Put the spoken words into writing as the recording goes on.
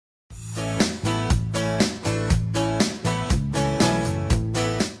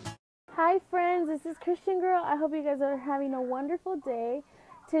this is Christian Girl. I hope you guys are having a wonderful day.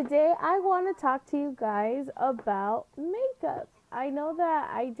 Today I want to talk to you guys about makeup. I know that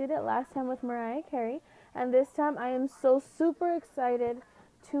I did it last time with Mariah Carey, and this time I am so super excited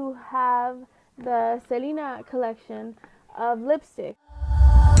to have the Selena collection of lipstick.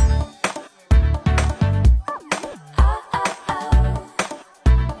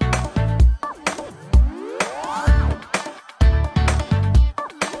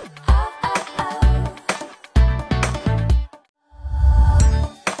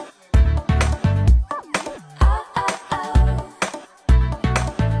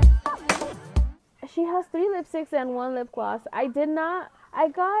 She has 3 lipsticks and 1 lip gloss. I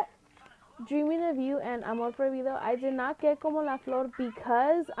got Dreaming of You and Amor Prohibido. I did not get Como la Flor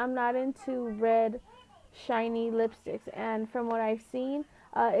because I'm not into red shiny lipsticks, and from what I've seen,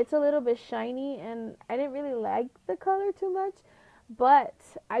 it's a little bit shiny and I didn't really like the color too much, but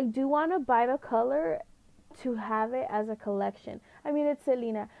I do want to buy the color to have it as a collection. I mean, it's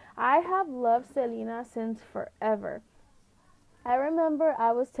Selena. I have loved Selena since forever. I remember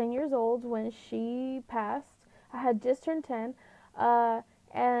I was 10 years old when she passed. I had just turned 10. And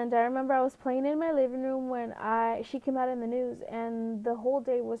I remember I was playing in my living room when she came out in the news. And the whole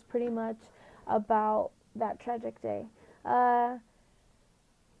day was pretty much about that tragic day. I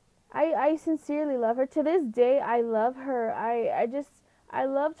sincerely love her. To this day, I love her. I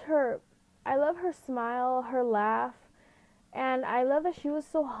loved her. I love her smile, her laugh. And I love that she was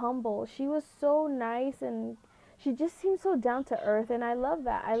so humble. She was so nice, and she just seemed so down to earth, and I love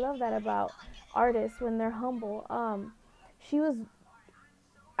that. I love that about artists when they're humble. She was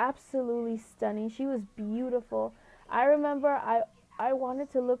absolutely stunning. She was beautiful. I remember I wanted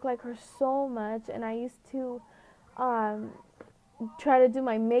to look like her so much, and I used to try to do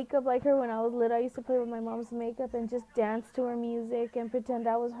my makeup like her when I was little. I used to play with my mom's makeup and just dance to her music and pretend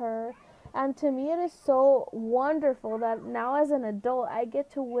I was her. And to me, it is so wonderful that now as an adult, I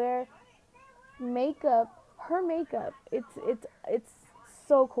get to wear makeup. Her makeup, it's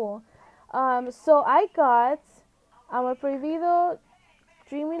so cool. So I got Amor Prohibido,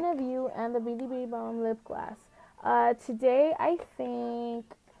 Dreaming of You, and the Bitty Bitty Bomb lip gloss. Today I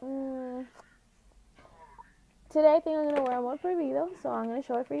think I'm gonna wear Amor Prohibido, so I'm gonna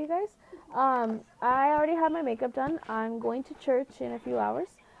show it for you guys. I already have my makeup done. I'm going to church in a few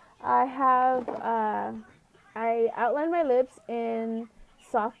hours. I outlined my lips in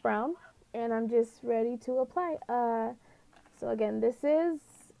soft brown, and I'm just ready to apply. So again, this is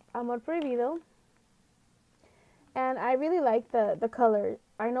Amor Prohibido, and I really like the color.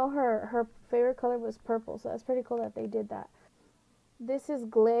 I know her favorite color was purple, so that's pretty cool that they did that. This is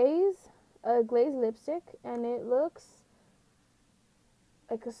glaze lipstick, and it looks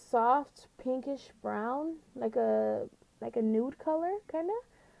like a soft pinkish brown, like a nude color kinda.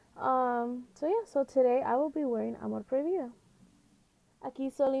 So yeah, so today I will be wearing Amor Prohibido.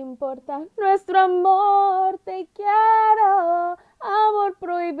 Aquí solo importa nuestro amor, te quiero, amor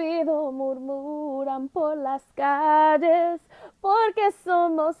prohibido, murmuran por las calles, porque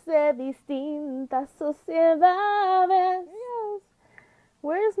somos de distintas sociedades. Yes.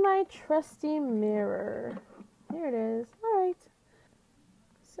 Where's my trusty mirror? Here it is. Alright.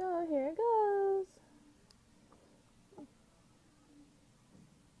 So here it goes.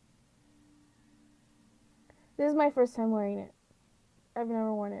 This is my first time wearing it. I've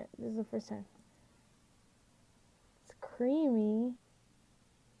never worn it. This is the first time. It's creamy.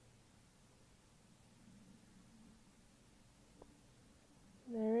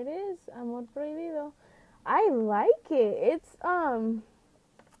 There it is. Amor Prohibido. I like it. It's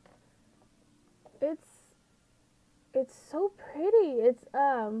so pretty. It's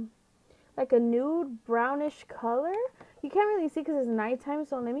like a nude brownish color. You can't really see because it's nighttime,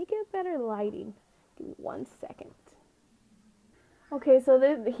 so let me get better lighting. Give me 1 second. Okay, so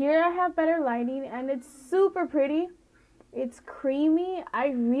here I have better lighting, and it's super pretty. It's creamy. I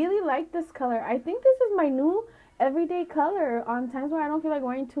really like this color. I think this is my new everyday color on times where I don't feel like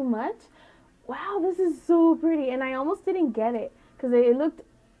wearing too much. Wow, this is so pretty, and I almost didn't get it because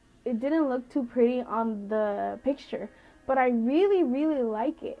it didn't look too pretty on the picture, but I really, really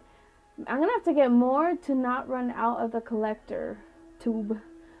like it. I'm gonna have to get more to not run out of the collector tube.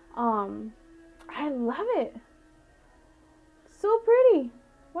 I love it. So pretty.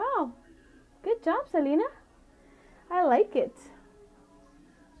 Wow. Good job, Selena. I like it.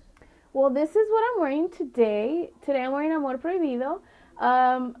 Well, this is what I'm wearing today. Today I'm wearing Amor Prohibido.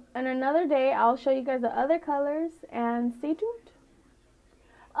 And another day I'll show you guys the other colors, and stay tuned.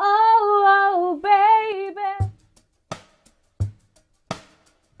 Oh, baby.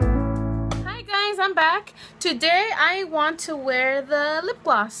 Hi guys, I'm back. Today I want to wear the lip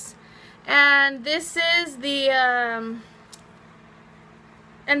gloss. And this is the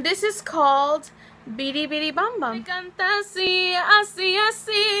and this is called Bidi Bidi Bum Bum. Me canta así, así,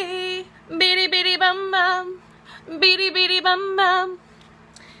 así. Bidi Bidi Bum Bum. Bidi Bidi Bum Bum.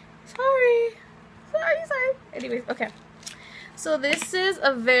 Sorry. Anyways, okay. So this is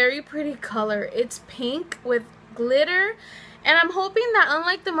a very pretty color. It's pink with glitter. And I'm hoping that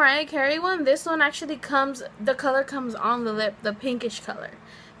unlike the Mariah Carey one, this one actually comes, the color comes on the lip, the pinkish color.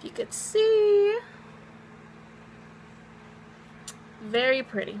 If you could see. Very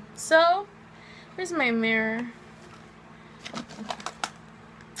pretty. So, where's my mirror?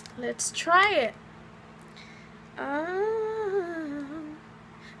 Let's try it.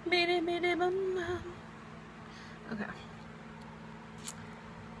 Bitty bitty bum bum. Okay.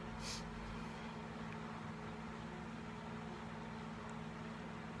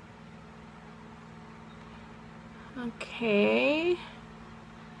 Okay.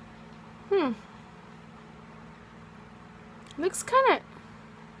 Looks kind of.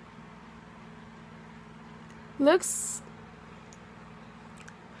 Looks.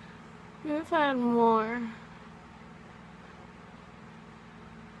 Maybe if I had more.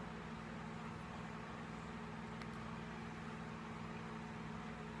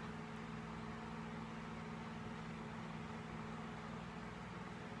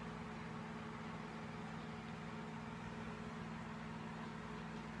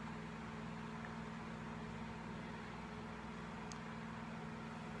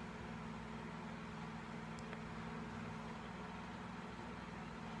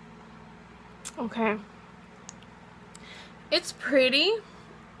 Okay. It's pretty.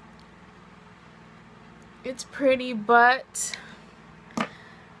 It's pretty, but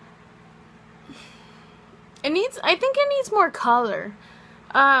it needs, I think it needs more color.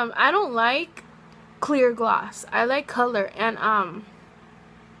 I don't like clear gloss. I like color, and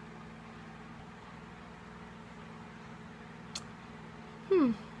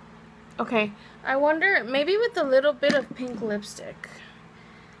okay. I wonder, maybe with a little bit of pink lipstick.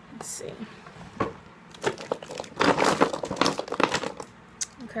 Let's see.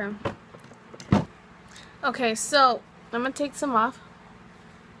 Okay. Okay, so I'm gonna take some off.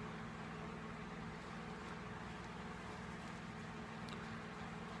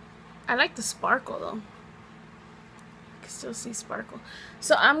 I like the sparkle though. I can still see sparkle.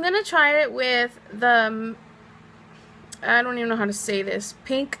 So I'm gonna try it with the, I don't even know how to say this,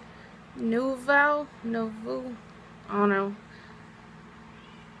 Pink Nouveau, I don't know.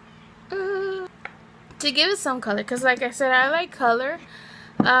 To give it some color, because like I said, I like color.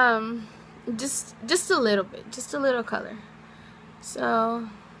 Just a little bit, just a little color. So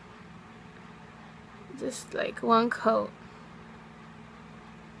just like one coat.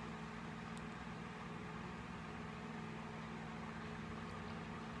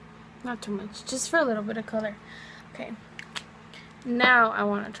 Not too much, just for a little bit of color. Okay, now I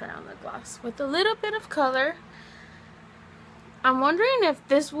want to try on the gloss with a little bit of color. I'm wondering if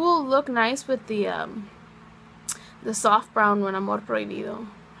this will look nice with the soft brown one, Amor Prohibido.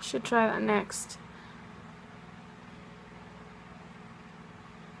 Should try that next.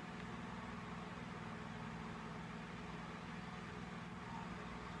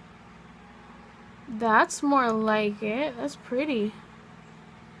 That's more like it. That's pretty.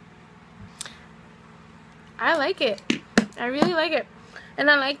 I like it. I really like it. And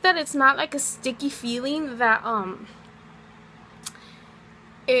I like that it's not like a sticky feeling, that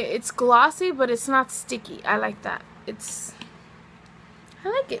it's glossy, but it's not sticky. I like that. I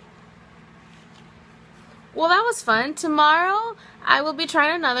like it. Well, that was fun. Tomorrow I will be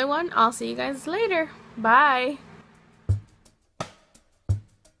trying another one. I'll see you guys later. Bye.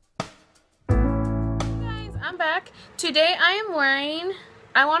 Guys, I'm back. Today I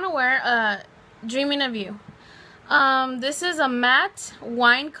want to wear Dreaming of You. This is a matte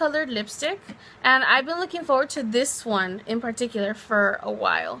wine colored lipstick, and I've been looking forward to this one in particular for a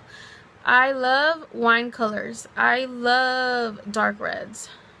while. I love wine colors. I love dark reds,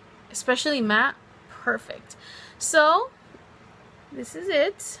 especially matte. Perfect. So this is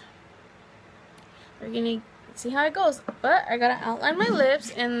it. We're gonna see how it goes, but I gotta outline my lips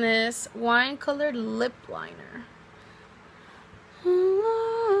in this wine colored lip liner.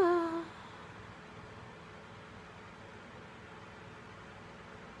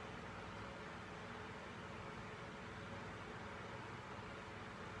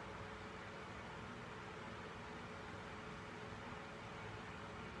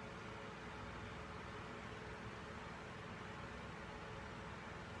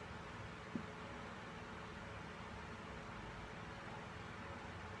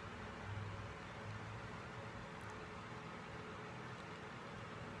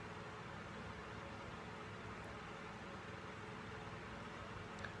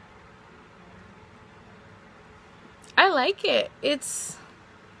 I like it. It's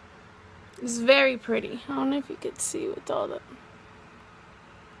very pretty. I don't know if you could see with all the...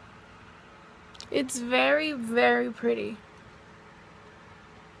 It's very, very pretty.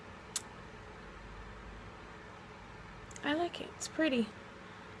 I like it. It's pretty.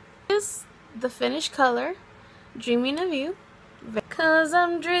 This is the finished color. Dreaming of you. 'Cause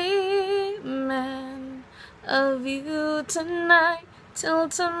I'm dreaming of you tonight till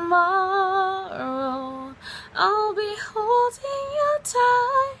tomorrow. I'll be holding you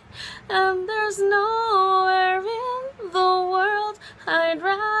tight, and there's nowhere in the world I'd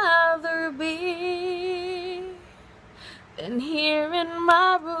rather be than here in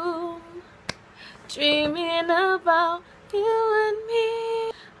my room, dreaming about you and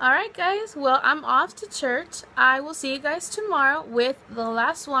me. Alright guys, well, I'm off to church. I will see you guys tomorrow with the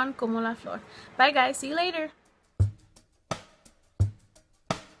last one, Como la Flor. Bye guys, see you later.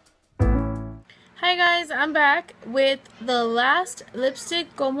 Hi guys, I'm back with the last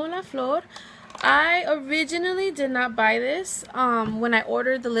lipstick, Como la Flor. I originally did not buy this when I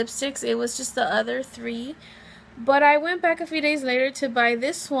ordered the lipsticks. It was just the other three. But I went back a few days later to buy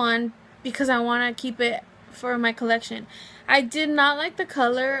this one because I want to keep it for my collection. I did not like the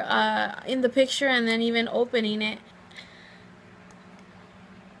color in the picture, and then even opening it.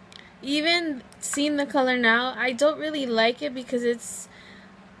 Even seeing the color now, I don't really like it because it's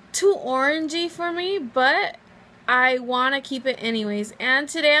too orangey for me, but I want to keep it anyways. And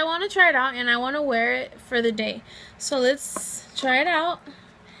today I want to try it out and I want to wear it for the day. So let's try it out.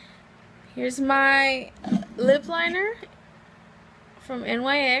 Here's my lip liner from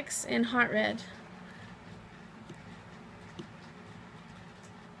NYX in Hot Red.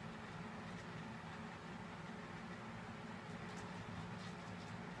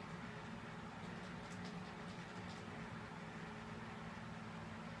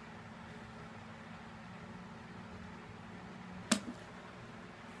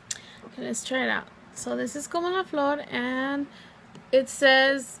 Okay, let's try it out. So this is Como la Flor, and it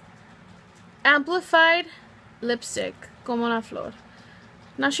says amplified lipstick, Como la Flor.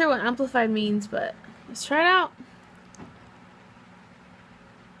 Not sure what amplified means, but let's try it out.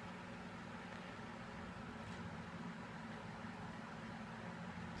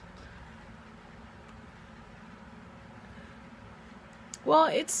 Well,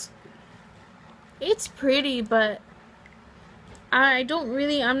 it's pretty, but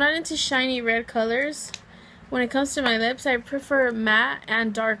I'm not into shiny red colors. When it comes to my lips, I prefer matte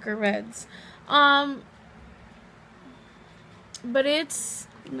and darker reds. But it's,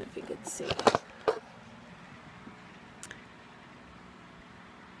 I don't know if you could see.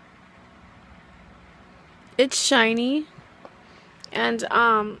 It's shiny, and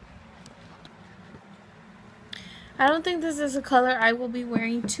I don't think this is a color I will be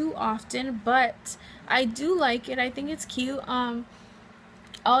wearing too often, but I do like it. I think it's cute. I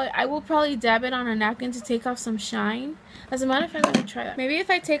will probably dab it on a napkin to take off some shine. As a matter of fact, I'm going to try that. Maybe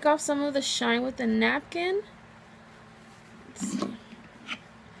if I take off some of the shine with the napkin. Let's see.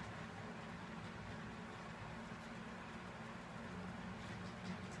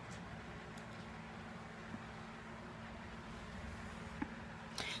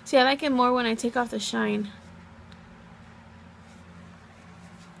 See, I like it more when I take off the shine.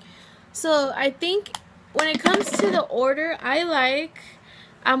 So I think when it comes to the order, I like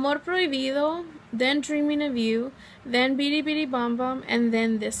Amor Prohibido, then Dreaming of You, then Bidi Bidi Bom Bom, and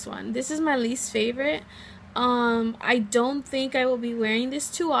then this one. This is my least favorite. I don't think I will be wearing this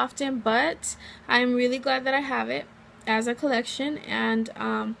too often, but I'm really glad that I have it as a collection. And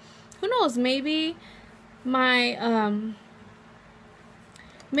who knows, maybe my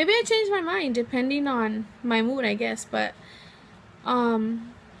maybe I change my mind depending on my mood, I guess. But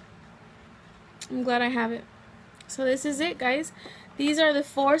I'm glad I have it. So this is it, guys. These are the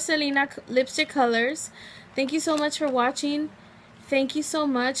 4 Selena lipstick colors. Thank you so much for watching. Thank you so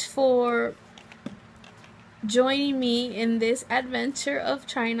much for joining me in this adventure of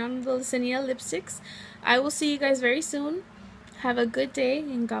trying on the Selena lipsticks. I will see you guys very soon. Have a good day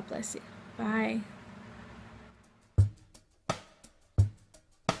and God bless you. Bye.